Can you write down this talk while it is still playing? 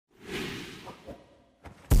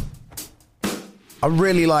I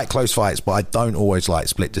really like close fights, but I don't always like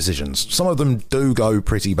split decisions. Some of them do go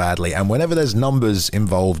pretty badly, and whenever there's numbers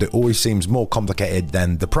involved, it always seems more complicated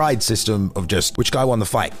than the pride system of just, which guy won the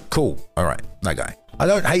fight? Cool. All right, that guy. I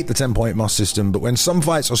don't hate the 10-point must system, but when some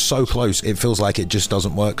fights are so close, it feels like it just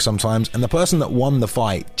doesn't work sometimes, and the person that won the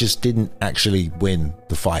fight just didn't actually win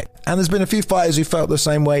the fight. And there's been a few fighters who felt the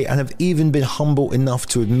same way and have even been humble enough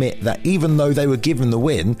to admit that even though they were given the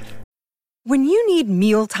win, when you need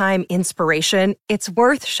mealtime inspiration, it's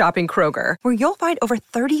worth shopping Kroger, where you'll find over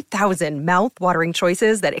 30,000 mouth-watering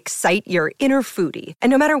choices that excite your inner foodie. And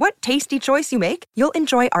no matter what tasty choice you make, you'll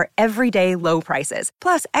enjoy our everyday low prices,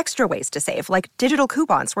 plus extra ways to save, like digital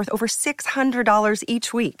coupons worth over $600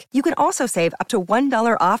 each week. You can also save up to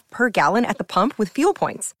 $1 off per gallon at the pump with fuel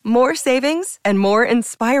points. More savings and more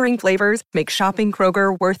inspiring flavors make shopping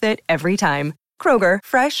Kroger worth it every time. Kroger,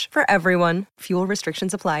 fresh for everyone. Fuel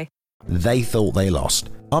restrictions apply. they thought they lost.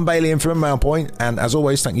 I'm Bailey in from Mount Point, and as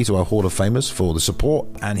always, thank you to our Hall of Famers for the support.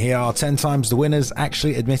 And here are 10 times the winners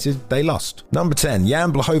actually admitted they lost. Number 10,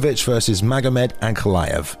 Jan Blachowicz versus Magomed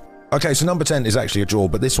Ankalaev. Okay, so number 10 is actually a draw,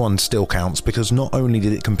 but this one still counts because not only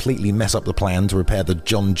did it completely mess up the plan to repair the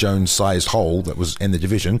John Jones-sized hole that was in the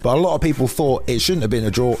division, but a lot of people thought it shouldn't have been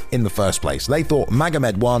a draw in the first place. They thought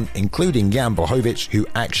Magomed won, including Jan Blachowicz, who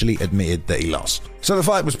actually admitted that he lost. So the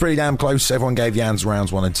fight was pretty damn close. Everyone gave Jan's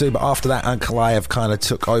rounds 1 and 2, but after that, Ankalaev kind of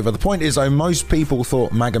took over. The point is, though, most people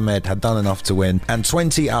thought Magomed had done enough to win, and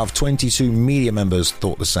 20 out of 22 media members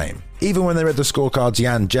thought the same. Even when they read the scorecards,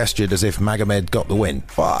 Jan gestured as if Magomed got the win.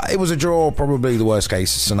 But it was a draw, probably the worst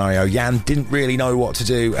case scenario. Jan didn't really know what to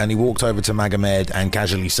do, and he walked over to Magomed and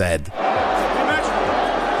casually said...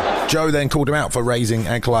 Joe then called him out for raising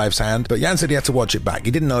Ankalaev's hand, but Jan said he had to watch it back.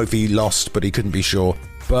 He didn't know if he lost, but he couldn't be sure.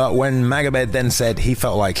 But when Magomed then said he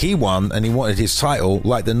felt like he won and he wanted his title,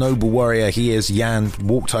 like the noble warrior he is, Jan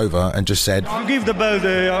walked over and just said, "You give the belt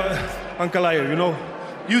to Ankalaev, you know?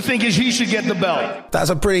 You think he should get the belt?" That's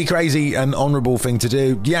a pretty crazy and honourable thing to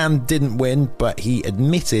do. Jan didn't win, but he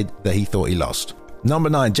admitted that he thought he lost. Number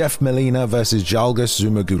 9, Jeff Molina versus Zhalgas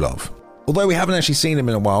Zhumagulov. Although we haven't actually seen him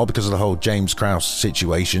in a while because of the whole James Krause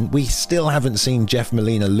situation, we still haven't seen Jeff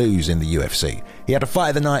Molina lose in the UFC. He had a fight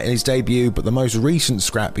of the night in his debut, but the most recent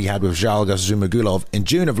scrap he had with Zhalgas Zhumagulov in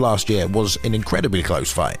June of last year was an incredibly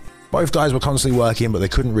close fight. Both guys were constantly working, but they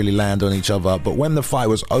couldn't really land on each other. But when the fight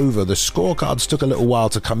was over, the scorecards took a little while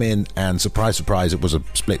to come in, and surprise, surprise, it was a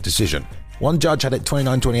split decision. One judge had it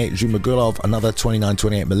 29-28 Zhumagulov, another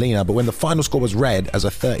 29-28 Molina, but when the final score was read as a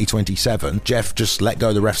 30-27, Jeff just let go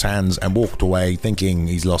of the ref's hands and walked away thinking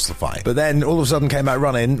he's lost the fight. But then all of a sudden came back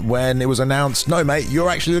running when it was announced, "No mate, you're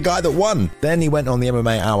actually the guy that won." Then he went on the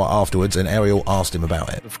MMA Hour afterwards and Ariel asked him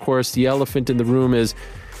about it. Of course, the elephant in the room is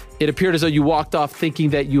it appeared as though you walked off thinking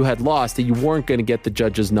that you had lost, that you weren't going to get the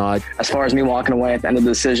judge's nod. As far as me walking away at the end of the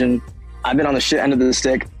decision, I've been on the shit end of the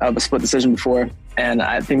stick of a split decision before, and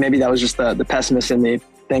I think maybe that was just the pessimist in me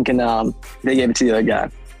thinking they gave it to the other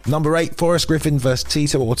guy. Number 8, Forrest Griffin versus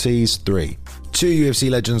Tito Ortiz 3. Two UFC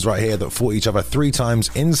legends right here that fought each other 3 times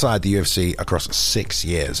inside the UFC across 6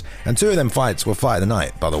 years. And 2 of them fights were fight of the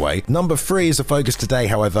night, by the way. Number 3 is the focus today,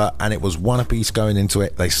 however, and it was one apiece going into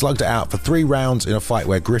it. They slugged it out for 3 rounds in a fight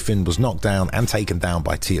where Griffin was knocked down and taken down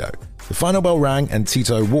by Tito. The final bell rang and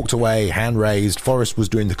Tito walked away, hand raised. Forrest was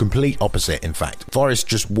doing the complete opposite, in fact. Forrest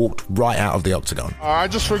just walked right out of the octagon. I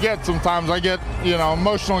just forget sometimes. I get,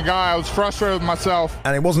 emotional guy. I was frustrated with myself.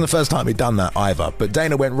 And it wasn't the first time he'd done that either, but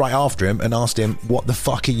Dana went right after him and asked him, "What the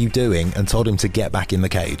fuck are you doing?" and told him to get back in the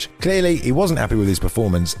cage. Clearly, he wasn't happy with his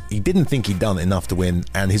performance. He didn't think he'd done enough to win,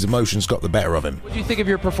 and his emotions got the better of him. What do you think of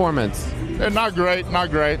your performance? Not great,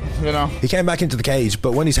 He came back into the cage,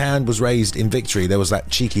 but when his hand was raised in victory, there was that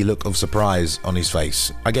cheeky look of surprise on his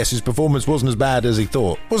face. I guess his performance wasn't as bad as he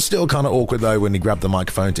thought. Was still kind of awkward though when he grabbed the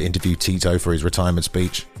microphone to interview Tito for his retirement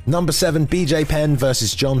speech. Number 7, BJ Penn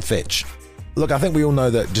versus John Fitch. Look, I think we all know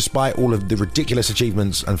that despite all of the ridiculous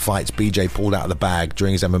achievements and fights BJ pulled out of the bag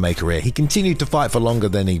during his MMA career, he continued to fight for longer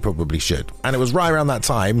than he probably should. And it was right around that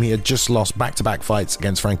time he had just lost back-to-back fights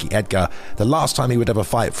against Frankie Edgar, the last time he would ever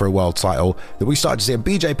fight for a world title, that we started to see a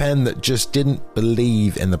BJ Penn that just didn't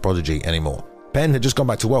believe in the prodigy anymore. Penn had just gone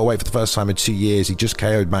back to welterweight for the first time in 2 years. He just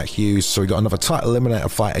KO'd Matt Hughes, so he got another title eliminator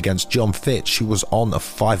fight against John Fitch, who was on a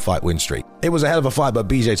 5-fight win streak. It was a hell of a fight, but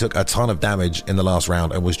BJ took a ton of damage in the last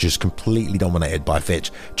round and was just completely dominated by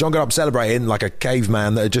Fitch. John got up celebrating like a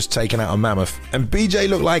caveman that had just taken out a mammoth, and BJ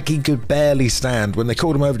looked like he could barely stand. When they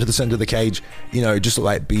called him over to the center of the cage, it just looked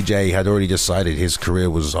like BJ had already decided his career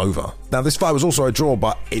was over. Now, this fight was also a draw,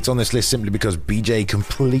 but it's on this list simply because BJ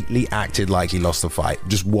completely acted like he lost the fight.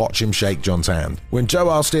 Just watch him shake John's hand. When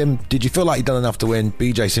Joe asked him, "Did you feel like you'd done enough to win?"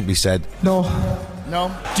 BJ simply said, "No, No.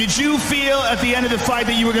 Did you feel at the end of the fight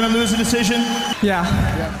that you were going to lose the decision? Yeah.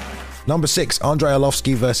 Number 6, Andrei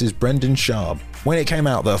Arlovski versus Brendan Schaub. When it came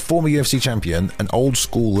out that a former UFC champion, an old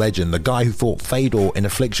school legend, the guy who fought Fedor in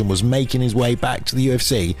Affliction, was making his way back to the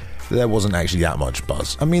UFC, there wasn't actually that much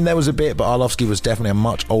buzz. I mean, there was a bit, but Arlovski was definitely a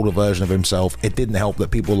much older version of himself. It didn't help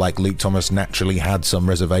that people like Luke Thomas naturally had some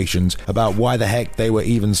reservations about why the heck they were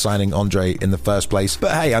even signing Andre in the first place.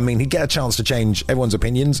 But hey, I mean, he'd get a chance to change everyone's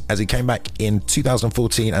opinions as he came back in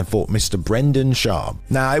 2014 and fought Mr. Brendan Schaub.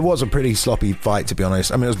 Now, it was a pretty sloppy fight, to be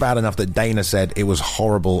honest. I mean, it was bad enough that Dana said it was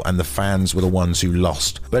horrible and the fans were the ones who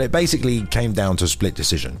lost. But it basically came down to a split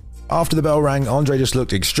decision. After the bell rang, Andre just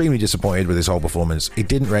looked extremely disappointed with his whole performance. He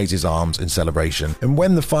didn't raise his arms in celebration. And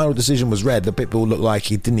when the final decision was read, the Pitbull looked like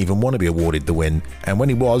he didn't even want to be awarded the win. And when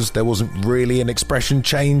he was, there wasn't really an expression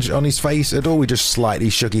change on his face at all. He just slightly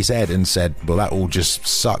shook his head and said, well, that all just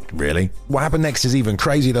sucked, really. What happened next is even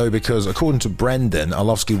crazy, though, because according to Brendan,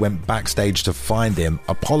 Arlovski went backstage to find him,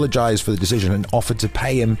 apologized for the decision, and offered to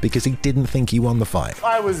pay him because he didn't think he won the fight.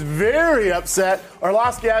 I was very upset.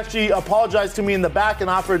 Arlovski actually apologized to me in the back and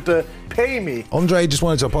offered to pay me. Andre just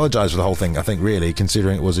wanted to apologize for the whole thing, I think, really,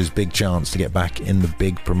 considering it was his big chance to get back in the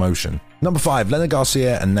big promotion. Number 5, Leonard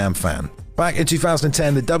Garcia and Nam Phan. Back in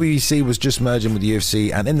 2010, the WEC was just merging with the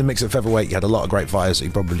UFC, and in the mix at featherweight, you had a lot of great fighters that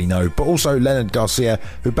you probably know, but also Leonard Garcia,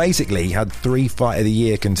 who basically had 3 Fight of the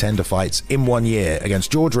Year contender fights in 1 year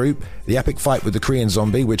against George Roop, the epic fight with the Korean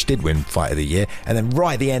Zombie, which did win Fight of the Year, and then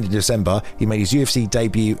right at the end of December, he made his UFC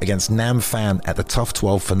debut against Nam Phan at the Tough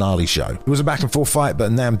 12 finale show. It was a back and forth fight,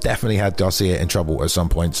 but Nam definitely had Garcia in trouble at some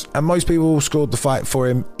points, and most people scored the fight for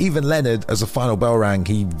him. Even Leonard, as the final bell rang,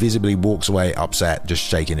 he visibly walks away upset, just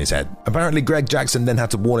shaking his head. Apparently, Greg Jackson then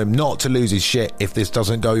had to warn him not to lose his shit if this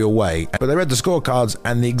doesn't go your way. But they read the scorecards,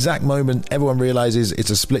 and the exact moment everyone realizes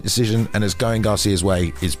it's a split decision and it's going Garcia's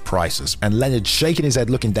way is priceless. And Leonard shaking his head,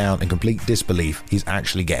 looking down in complete disbelief, he's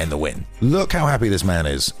actually getting the win. Look how happy this man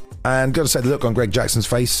is. And gotta say, the look on Greg Jackson's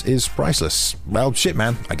face is priceless. Well, shit,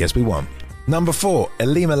 man, I guess we won. Number 4,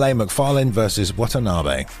 Ilima-Lei Macfarlane versus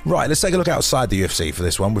Watanabe. Right, let's take a look outside the UFC for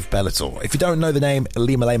this one with Bellator. If you don't know the name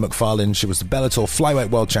Ilima-Lei Macfarlane, she was the Bellator Flyweight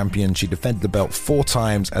World Champion. She defended the belt 4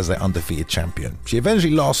 times as their undefeated champion. She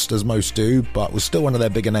eventually lost, as most do, but was still one of their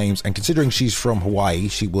bigger names, and considering she's from Hawaii,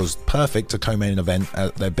 she was perfect to co-main event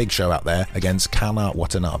at their big show out there against Kana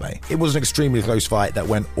Watanabe. It was an extremely close fight that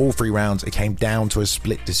went all 3 rounds. It came down to a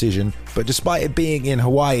split decision, but despite it being in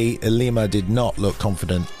Hawaii, Ilima did not look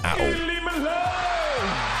confident at all.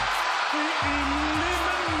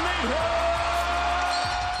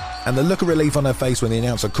 And the look of relief on her face when the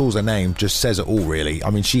announcer calls her name just says it all, really.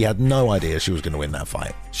 I mean, she had no idea she was going to win that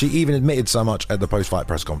fight. She even admitted so much at the post-fight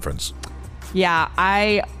press conference. Yeah,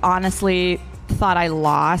 I honestly thought I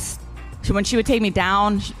lost. When she would take me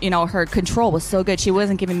down, you know, her control was so good. She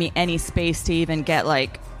wasn't giving me any space to even get,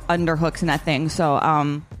 like, underhooks in that thing. So,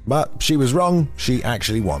 But she was wrong. She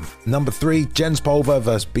actually won. Number 3, Jens Pulver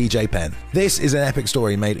versus BJ Penn. This is an epic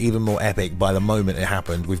story made even more epic by the moment it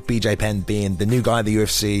happened, with BJ Penn being the new guy in the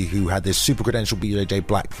UFC who had this super credential BJJ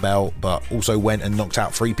black belt, but also went and knocked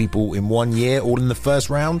out 3 people in 1 year, all in the first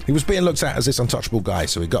round. He was being looked at as this untouchable guy,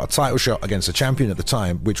 so he got a title shot against a champion at the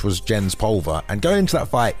time, which was Jens Pulver. And going into that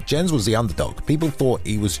fight, Jens was the underdog. People thought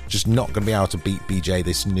he was just not going to be able to beat BJ,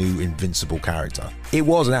 this new invincible character. It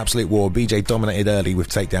was an absolute war. BJ dominated early with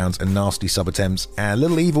takedowns and nasty sub-attempts, and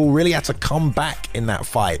Little Evil really had to come back in that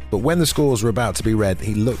fight. But when the scores were about to be read,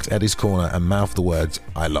 he looked at his corner and mouthed the words,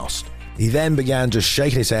 "I lost." He then began just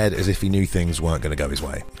shaking his head as if he knew things weren't going to go his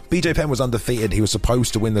way. BJ Penn was undefeated. He was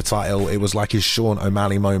supposed to win the title. It was like his Sean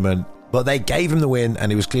O'Malley moment. But they gave him the win,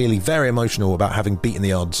 and he was clearly very emotional about having beaten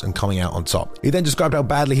the odds and coming out on top. He then described how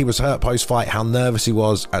badly he was hurt post-fight, how nervous he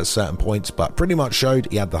was at certain points, but pretty much showed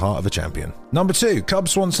he had the heart of a champion. Number 2, Cub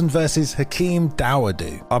Swanson versus Hakeem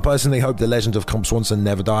Dawodu. I personally hope the legend of Cub Swanson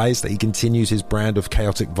never dies, that he continues his brand of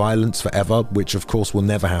chaotic violence forever, which of course will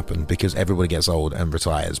never happen because everybody gets old and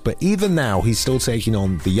retires. But even now, he's still taking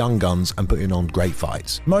on the young guns and putting on great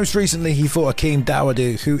fights. Most recently, he fought Hakeem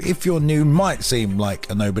Dawodu, who, if you're new, might seem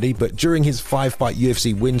like a nobody, but during his 5-fight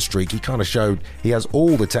UFC win streak, he kind of showed he has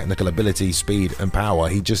all the technical ability, speed, and power.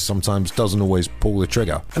 He just sometimes doesn't always pull the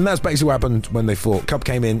trigger. And that's basically what happened when they fought. Cub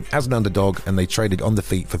came in as an underdog, and they traded on the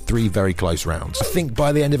feet for 3 very close rounds. I think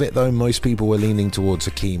by the end of it, though, most people were leaning towards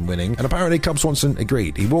Hakeem winning, and apparently Cub Swanson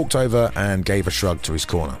agreed. He walked over and gave a shrug to his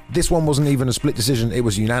corner. This one wasn't even a split decision, it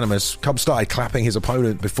was unanimous. Cub started clapping his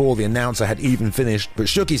opponent before the announcer had even finished, but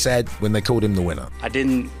shook his head when they called him the winner. I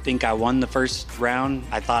didn't think I won the first round.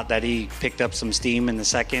 I thought that already picked up some steam in the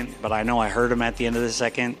second, but I know I hurt him at the end of the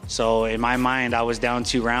second. So in my mind, I was down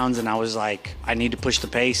 2 rounds and I was like, I need to push the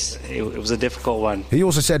pace. It was a difficult one. He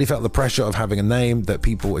also said he felt the pressure of having a name, that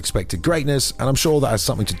people expected greatness, and I'm sure that has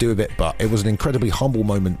something to do with it, but it was an incredibly humble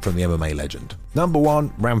moment from the MMA legend. Number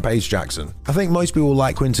 1, Rampage Jackson. I think most people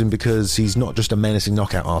like Quinton because he's not just a menacing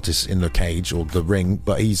knockout artist in the cage or the ring,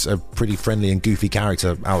 but he's a pretty friendly and goofy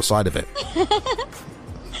character outside of it.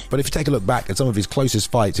 But if you take a look back at some of his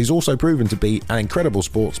closest fights, he's also proven to be an incredible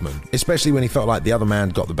sportsman, especially when he felt like the other man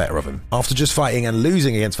got the better of him. After just fighting and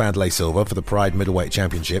losing against Wanderlei Silva for the Pride Middleweight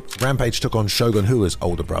Championship, Rampage took on Shogun Rua's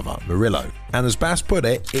older brother, Murillo. And as Bass put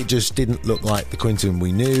it, it just didn't look like the Quinton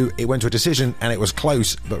we knew. It went to a decision and it was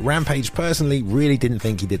close, but Rampage personally really didn't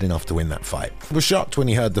think he did enough to win that fight. He was shocked when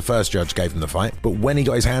he heard the first judge gave him the fight, but when he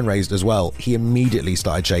got his hand raised as well, he immediately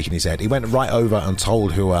started shaking his head. He went right over and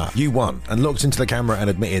told Rua, "You won," and looked into the camera and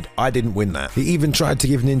admitted, "I didn't win that." He even tried to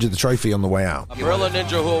give Ninja the trophy on the way out. Murillo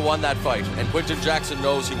Ninja Rua won that fight, and Quinton Jackson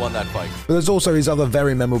knows he won that fight. But there's also his other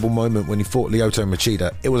very memorable moment when he fought Lyoto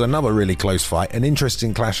Machida. It was another really close fight, an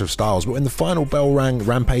interesting clash of styles, but when the final bell rang,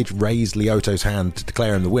 Rampage raised Lyoto's hand to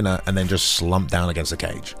declare him the winner and then just slumped down against the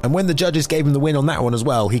cage. And when the judges gave him the win on that one as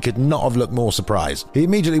well, he could not have looked more surprised. He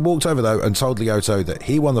immediately walked over though and told Lyoto that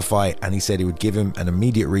he won the fight, and he said he would give him an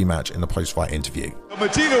immediate rematch in the post-fight interview.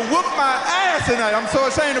 Machida whooped my ass tonight. I'm so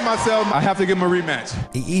ashamed of myself. I have to give him a rematch.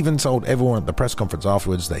 He even told everyone at the press conference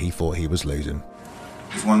afterwards that he thought he was losing.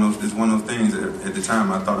 It's one of those things that at the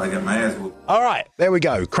time I thought I got my ass whooped. All right, there we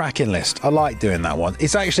go. Cracking list. I like doing that one.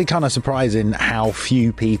 It's actually kind of surprising how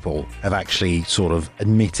few people have actually sort of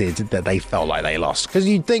admitted that they felt like they lost. Because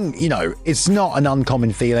you'd think, it's not an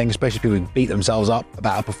uncommon feeling, especially people who beat themselves up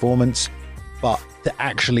about a performance, but to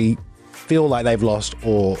actually feel like they've lost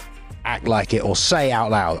or act like it or say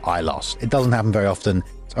out loud, "I lost." It doesn't happen very often.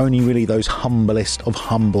 It's only really those humblest of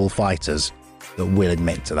humble fighters that will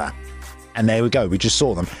admit to that. And there we go, we just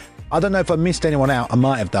saw them. I don't know if I missed anyone out. I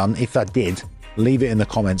might have done. If I did, leave it in the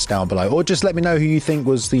comments down below, or just let me know who you think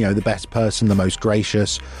was the best person, the most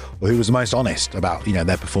gracious, or who was the most honest about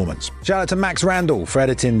their performance. Shout out to Max Randall for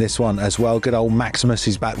editing this one as well. Good old Maximus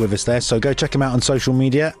is back with us there, so go check him out on social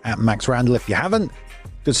media at Max Randall if you haven't.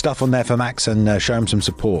 Good stuff on there for Max, and show him some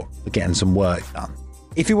support for getting some work done.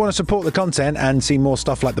 If you want to support the content and see more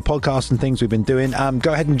stuff like the podcast and things we've been doing,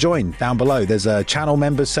 go ahead and join down below. There's a channel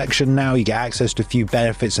members section now. You get access to a few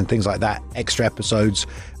benefits and things like that, extra episodes,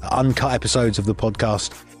 uncut episodes of the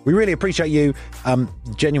podcast. We really appreciate you.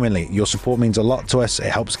 Genuinely, your support means a lot to us. It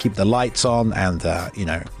helps keep the lights on, and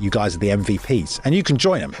you guys are the MVPs, and you can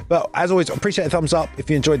join them. But as always, appreciate a thumbs up if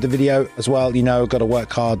you enjoyed the video as well. Got to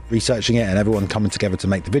work hard researching it and everyone coming together to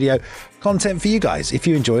make the video. Content for you guys. If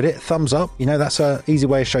you enjoyed it, thumbs up. That's an easy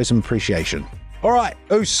way to show some appreciation. All right,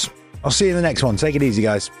 Oos. I'll see you in the next one. Take it easy,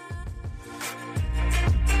 guys.